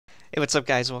Hey, what's up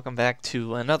guys? Welcome back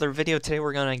to another video. Today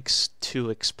we're going to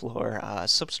explore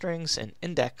substrings and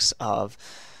index of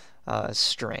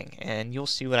string. And you'll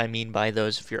see what I mean by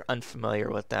those if you're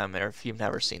unfamiliar with them or if you've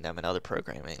never seen them in other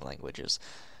programming languages.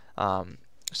 So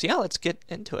yeah, let's get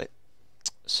into it.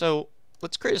 So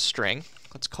let's create a string.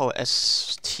 Let's call it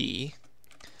st.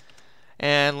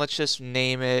 And let's just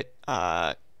name it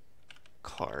Carlos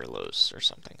or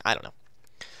something. I don't know.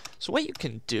 So what you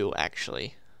can do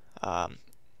actually,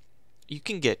 you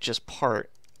can get just part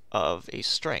of a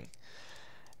string.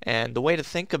 And the way to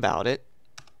think about it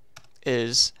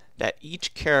is that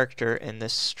each character in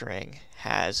this string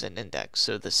has an index.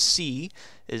 So the C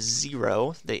is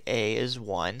 0, the A is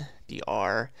 1, the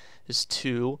R is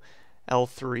 2,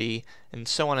 L3, and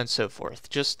so on and so forth.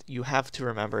 Just you have to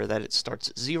remember that it starts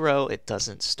at 0, it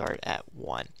doesn't start at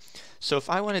 1. So if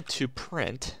I wanted to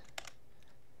print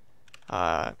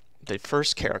the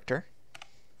first character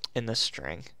in the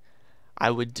string, I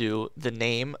would do the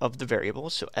name of the variable,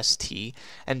 so st,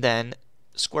 and then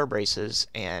square braces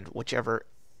and whichever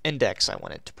index I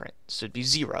wanted to print. So it'd be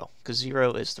 0, because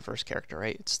 0 is the first character,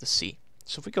 right? It's the C.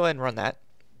 So if we go ahead and run that,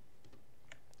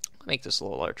 I'll make this a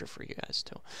little larger for you guys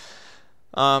too.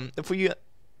 If we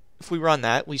run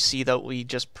that, we see that we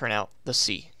just print out the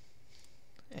C.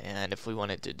 And if we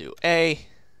wanted to do A,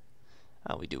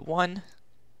 we do 1,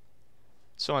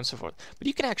 so on and so forth. But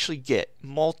you can actually get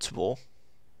multiple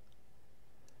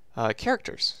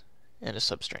characters in a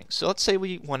substring. So let's say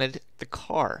we wanted the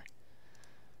car.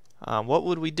 What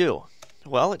would we do?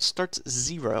 Well, it starts at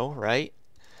 0, right?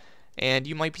 And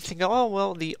you might be thinking, oh,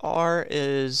 well, the R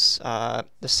is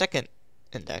the second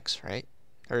index, right?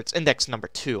 Or it's index number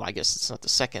 2. I guess it's not the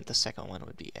second. The second one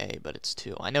would be A, but it's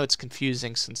 2. I know it's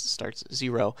confusing since it starts at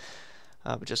 0,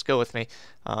 but just go with me.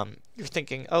 You're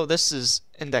thinking, oh, this is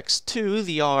index 2,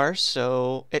 the R,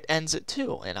 so it ends at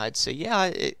 2. And I'd say, yeah,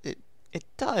 it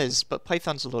does, but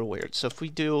Python's a little weird. So if we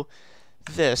do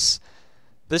this,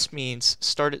 this means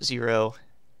start at 0,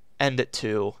 end at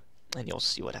 2, and you'll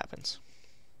see what happens.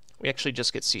 We actually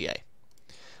just get CA.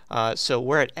 So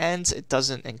where it ends, it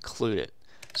doesn't include it.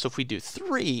 So if we do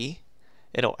 3,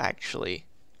 it'll actually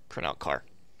print out car.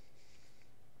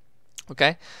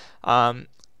 Okay? And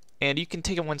you can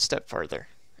take it one step further.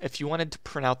 If you wanted to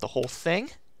print out the whole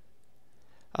thing,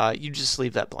 you just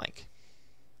leave that blank.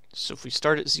 So if we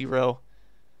start at 0,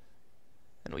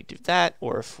 and we do that,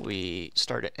 or if we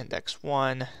start at index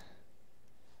 1,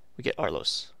 we get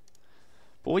Arlos.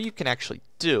 But what you can actually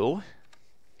do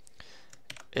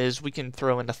is we can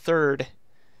throw in a third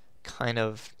kind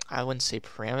of, I wouldn't say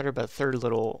parameter, but a third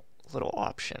little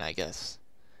option, I guess,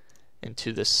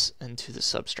 into the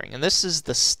substring. And this is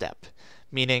the step,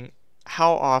 meaning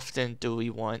how often do we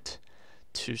want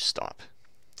to stop?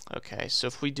 Okay, so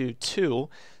if we do 2,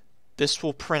 this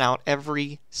will print out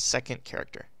every second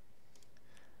character.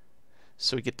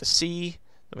 So we get the C,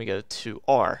 then we go to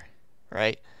R,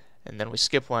 right? And then we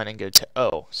skip 1 and go to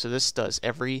O. So this does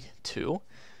every 2.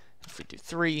 If we do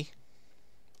 3,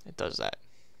 it does that.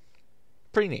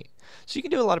 Pretty neat. So you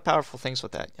can do a lot of powerful things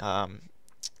with that.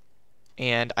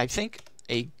 And I think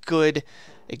a good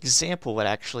example would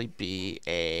actually be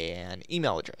an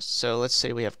email address. So let's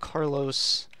say we have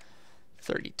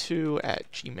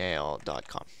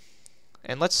carlos32@gmail.com.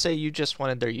 And let's say you just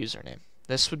wanted their username.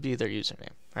 This would be their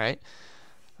username, right?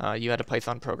 You had a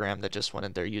Python program that just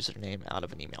wanted their username out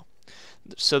of an email.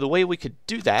 So the way we could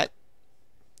do that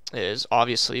is,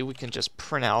 obviously, we can just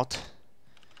print out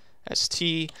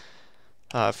st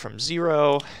from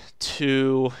 0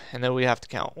 to, and then we have to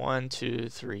count 1, 2,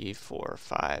 3, 4,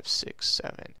 5, 6,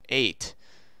 7, 8.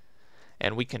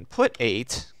 And we can put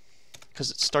 8,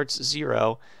 because it starts at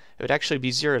 0. It would actually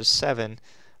be 0 to 7,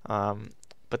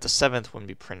 but the 7th wouldn't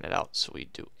be printed out, so we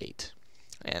do 8.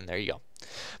 And there you go.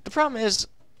 The problem is,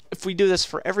 if we do this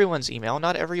for everyone's email,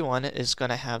 not everyone is going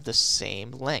to have the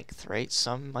same length, right?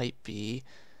 Some might be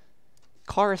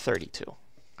car32,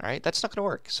 right? That's not going to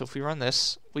work. So if we run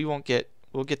this, we'll get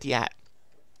the @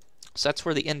 So that's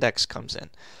where the index comes in.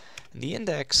 And the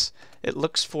index, it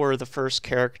looks for the first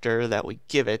character that we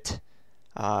give it,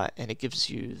 and it gives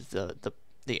you the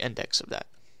index of that.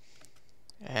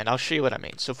 And I'll show you what I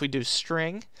mean. So if we do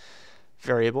string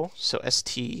variable, so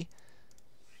st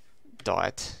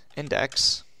dot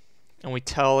index, and we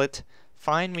tell it,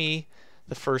 find me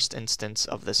the first instance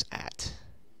of this @.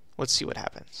 Let's see what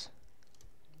happens.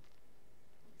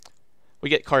 We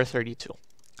get car32.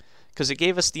 Because it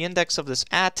gave us the index of this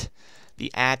 @.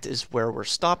 The @ is where we're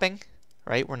stopping,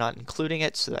 right? We're not including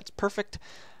it, so that's perfect.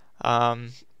 There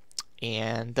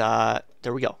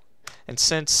we go. And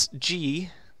since G,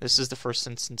 this is the first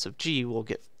instance of G, we'll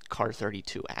get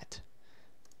car32 @.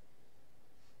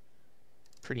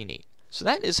 pretty neat. So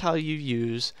that is how you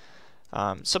use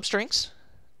substrings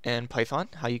in Python,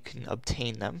 how you can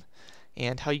obtain them,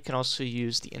 and how you can also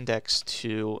use the index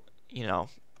to,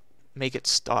 make it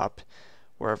stop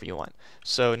wherever you want.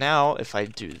 So now if I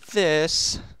do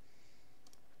this,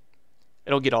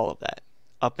 it'll get all of that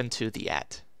up into the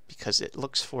 @ because it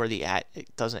looks for the @.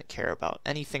 It doesn't care about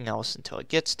anything else until it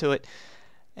gets to it,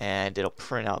 and it'll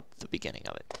print out the beginning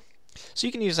of it. So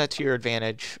you can use that to your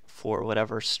advantage for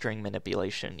whatever string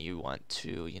manipulation you want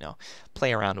to,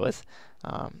 play around with.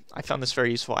 I found this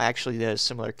very useful. I actually did a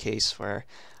similar case where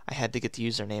I had to get the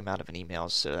username out of an email,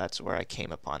 so that's where I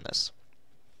came upon this.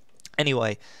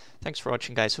 Anyway, thanks for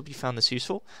watching, guys. Hope you found this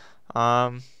useful.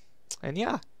 And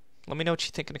yeah, let me know what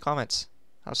you think in the comments.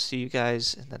 I'll see you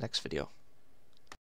guys in the next video.